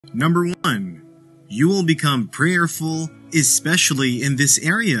Number 1. You will become prayerful, especially in this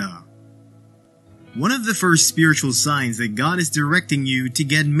area. One of the first spiritual signs that God is directing you to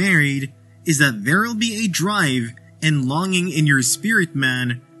get married is that there will be a drive and longing in your spirit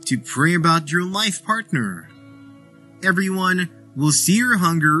man to pray about your life partner. Everyone will see your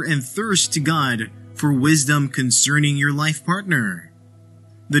hunger and thirst to God for wisdom concerning your life partner.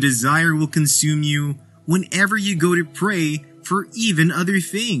 The desire will consume you whenever you go to pray for even other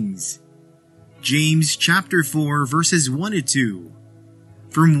things. James chapter 4 verses 1 to 2.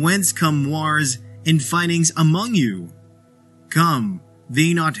 From whence come wars and fightings among you? Come,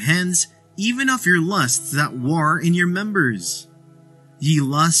 they not hence, even of your lusts that war in your members. Ye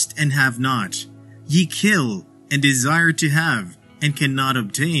lust and have not. Ye kill and desire to have, and cannot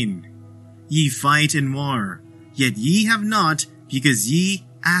obtain. Ye fight and war, yet ye have not, because ye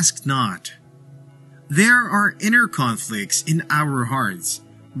ask not. There are inner conflicts in our hearts,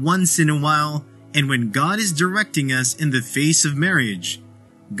 once in a while, and when God is directing us in the face of marriage,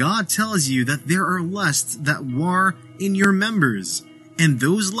 God tells you that there are lusts that war in your members, and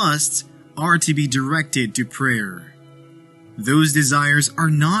those lusts are to be directed to prayer. Those desires are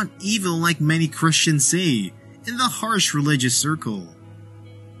not evil like many Christians say in the harsh religious circle.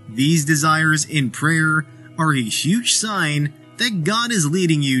 These desires in prayer are a huge sign that God is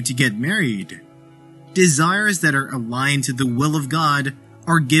leading you to get married. Desires that are aligned to the will of God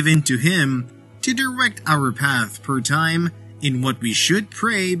are given to Him to direct our path per time in what we should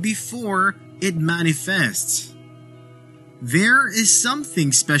pray before it manifests. There is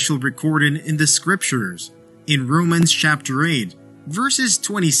something special recorded in the scriptures in Romans chapter 8, verses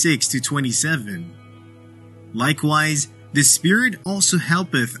 26 to 27. Likewise, the Spirit also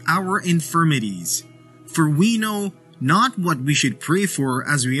helpeth our infirmities, for we know not what we should pray for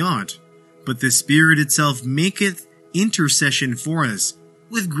as we ought, but the Spirit itself maketh intercession for us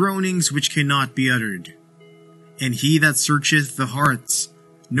with groanings which cannot be uttered. And he that searcheth the hearts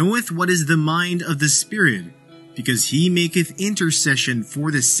knoweth what is the mind of the Spirit, because he maketh intercession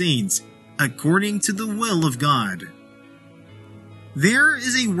for the saints according to the will of God. There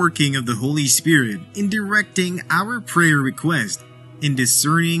is a working of the Holy Spirit in directing our prayer request, in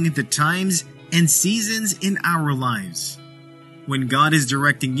discerning the times and seasons in our lives. When God is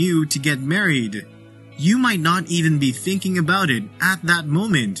directing you to get married, you might not even be thinking about it at that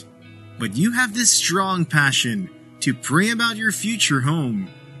moment, but you have this strong passion to pray about your future home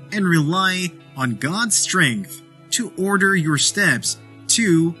and rely on God's strength to order your steps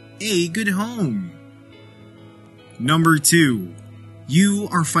to a good home. Number 2. You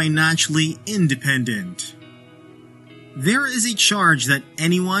are financially independent. There is a charge that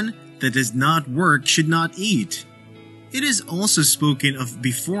anyone that does not work should not eat. It is also spoken of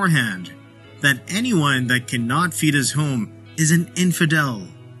beforehand that anyone that cannot feed his home is an infidel.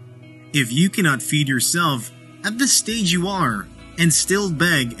 If you cannot feed yourself at the stage you are and still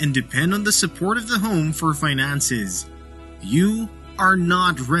beg and depend on the support of the home for finances, you are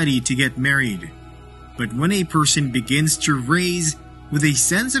not ready to get married. But when a person begins to raise with a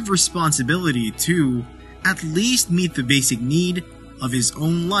sense of responsibility to at least meet the basic need of his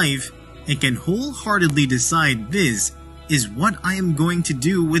own life and can wholeheartedly decide this is what I am going to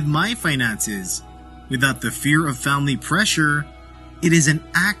do with my finances, without the fear of family pressure, it is an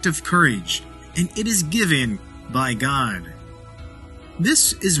act of courage, and it is given by God.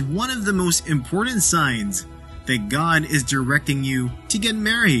 This is one of the most important signs that God is directing you to get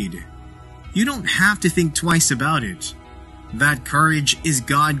married. You don't have to think twice about it. That courage is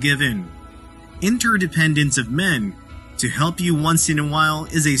God-given. Interdependence of men to help you once in a while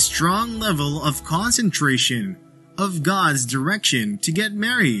is a strong level of concentration of God's direction to get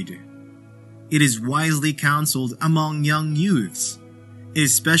married. It is wisely counseled among young youths,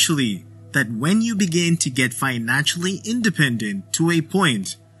 especially that when you begin to get financially independent to a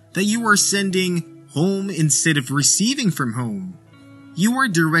point that you are sending home instead of receiving from home, you are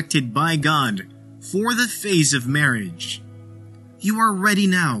directed by God for the phase of marriage. You are ready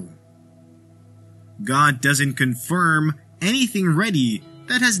now. God doesn't confirm anything ready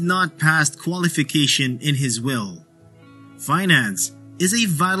that has not passed qualification in His will. Finance is a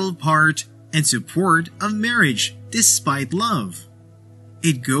vital part and support of marriage despite love.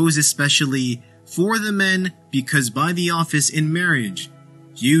 It goes especially for the men because by the office in marriage,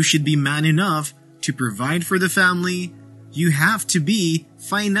 you should be man enough to provide for the family. You have to be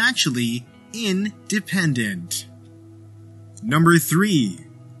financially independent. Number 3.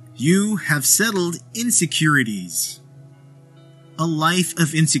 You have settled insecurities. A life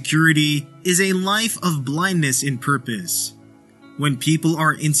of insecurity is a life of blindness in purpose. When people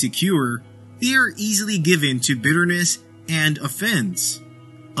are insecure, they are easily given to bitterness and offense.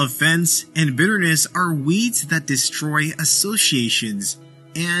 Offense and bitterness are weeds that destroy associations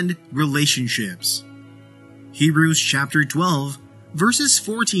and relationships. Hebrews chapter 12, verses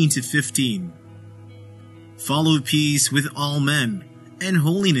 14 to 15. Follow peace with all men, and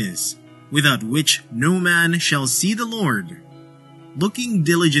holiness, without which no man shall see the Lord, looking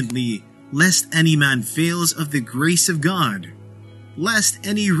diligently, lest any man fails of the grace of God, lest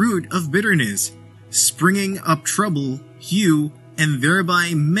any root of bitterness, springing up trouble, hew, and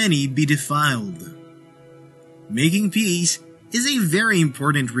thereby many be defiled. Making peace is a very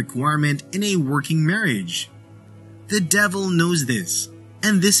important requirement in a working marriage. The devil knows this,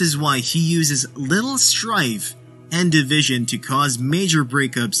 and this is why he uses little strife and division to cause major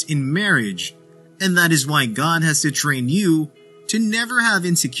breakups in marriage, and that is why God has to train you to never have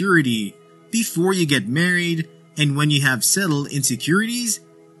insecurity before you get married, and when you have settled insecurities,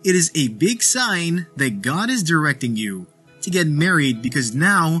 it is a big sign that God is directing you to get married because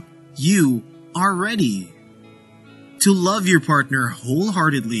now you are ready. To love your partner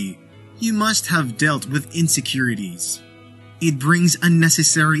wholeheartedly, you must have dealt with insecurities. It brings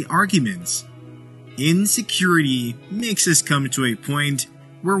unnecessary arguments. Insecurity makes us come to a point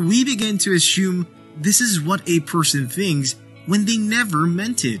where we begin to assume this is what a person thinks when they never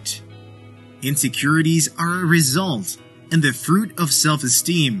meant it. Insecurities are a result and the fruit of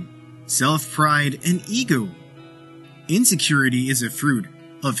self-esteem, self-pride, and ego. Insecurity is a fruit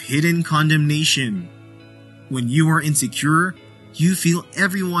of hidden condemnation. When you are insecure, you feel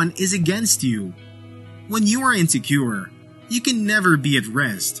everyone is against you. When you are insecure, you can never be at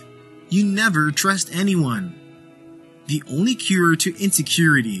rest. You never trust anyone. The only cure to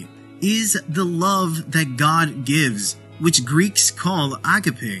insecurity is the love that God gives, which Greeks call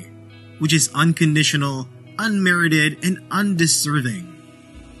agape, which is unconditional, unmerited, and undeserving.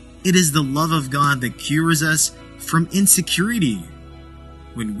 It is the love of God that cures us from insecurity.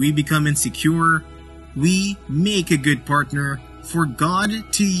 When we become insecure, we make a good partner for God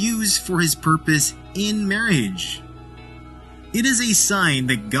to use for His purpose in marriage. It is a sign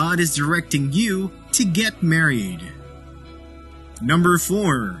that God is directing you to get married. Number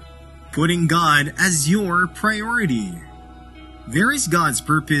 4. Putting God as your priority. There is God's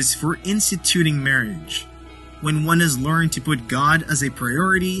purpose for instituting marriage. When one has learned to put God as a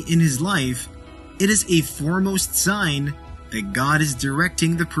priority in his life, it is a foremost sign that God is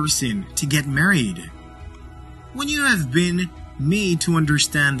directing the person to get married. When you have been made to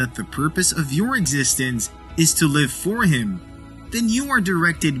understand that the purpose of your existence is to live for Him, then you are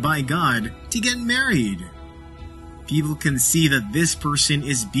directed by God to get married. People can see that this person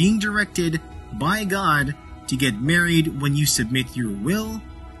is being directed by God to get married when you submit your will,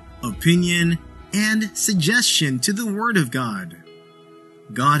 opinion, and suggestion to the Word of God.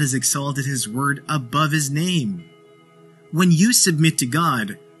 God has exalted His Word above His name. When you submit to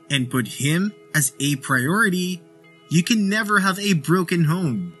God and put Him as a priority, you can never have a broken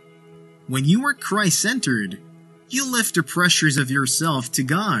home. When you are Christ-centered, you lift the pressures of yourself to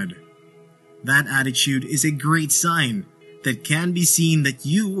God. That attitude is a great sign that can be seen that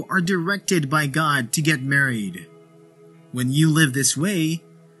you are directed by God to get married. When you live this way,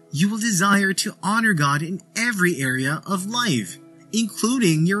 you will desire to honor God in every area of life,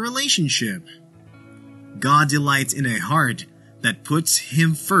 including your relationship. God delights in a heart that puts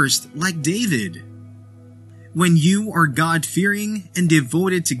Him first, like David. When you are God-fearing and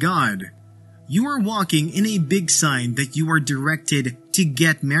devoted to God, you are walking in a big sign that you are directed to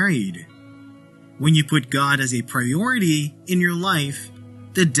get married. When you put God as a priority in your life,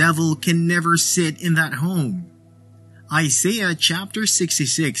 the devil can never sit in that home. Isaiah chapter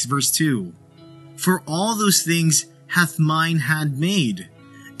 66 verse 2. For all those things hath mine hand made,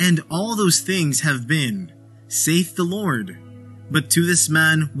 and all those things have been, saith the Lord. But to this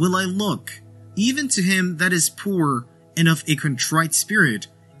man will I look, even to him that is poor and of a contrite spirit,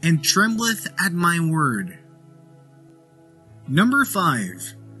 and trembleth at my word. Number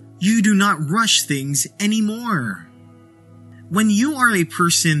 5. You do not rush things anymore. When you are a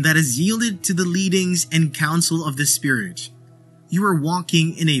person that has yielded to the leadings and counsel of the Spirit, you are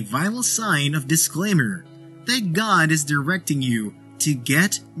walking in a vital sign of disclaimer that God is directing you to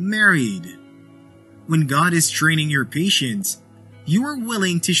get married. When God is training your patience, you are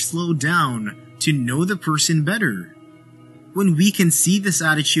willing to slow down to know the person better. When we can see this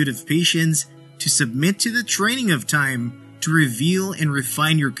attitude of patience to submit to the training of time to reveal and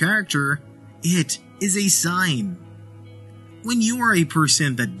refine your character, it is a sign. When you are a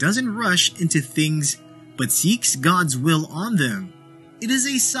person that doesn't rush into things but seeks God's will on them, it is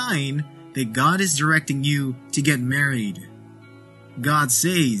a sign that God is directing you to get married. God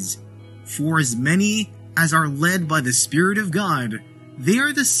says, For as many as are led by the Spirit of God, they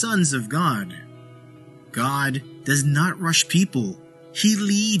are the sons of God. God does not rush people, He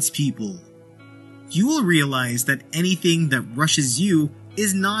leads people. You will realize that anything that rushes you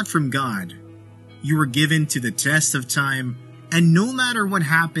is not from God. You are given to the test of time, and no matter what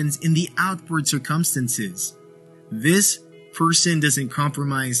happens in the outward circumstances, this person doesn't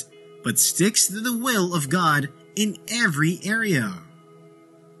compromise but sticks to the will of God in every area.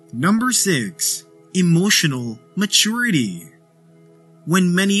 Number 6. Emotional maturity.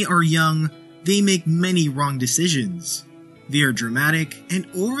 When many are young, they make many wrong decisions. They are dramatic and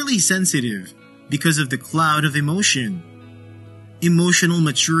overly sensitive because of the cloud of emotion. Emotional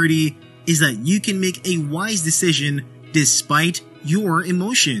maturity is that you can make a wise decision despite your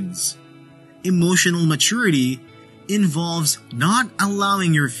emotions. Emotional maturity involves not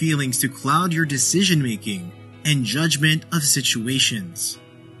allowing your feelings to cloud your decision-making and judgment of situations.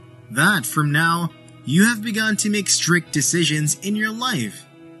 That from now, you have begun to make strict decisions in your life.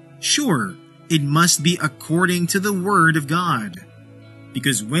 Sure, it must be according to the Word of God.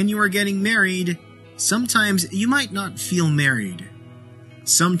 Because when you are getting married, sometimes you might not feel married.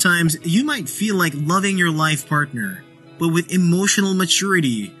 Sometimes you might feel like loving your life partner, but with emotional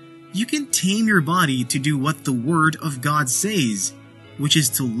maturity, you can tame your body to do what the Word of God says, which is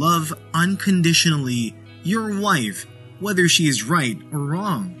to love unconditionally your wife, whether she is right or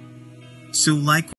wrong. So likewise,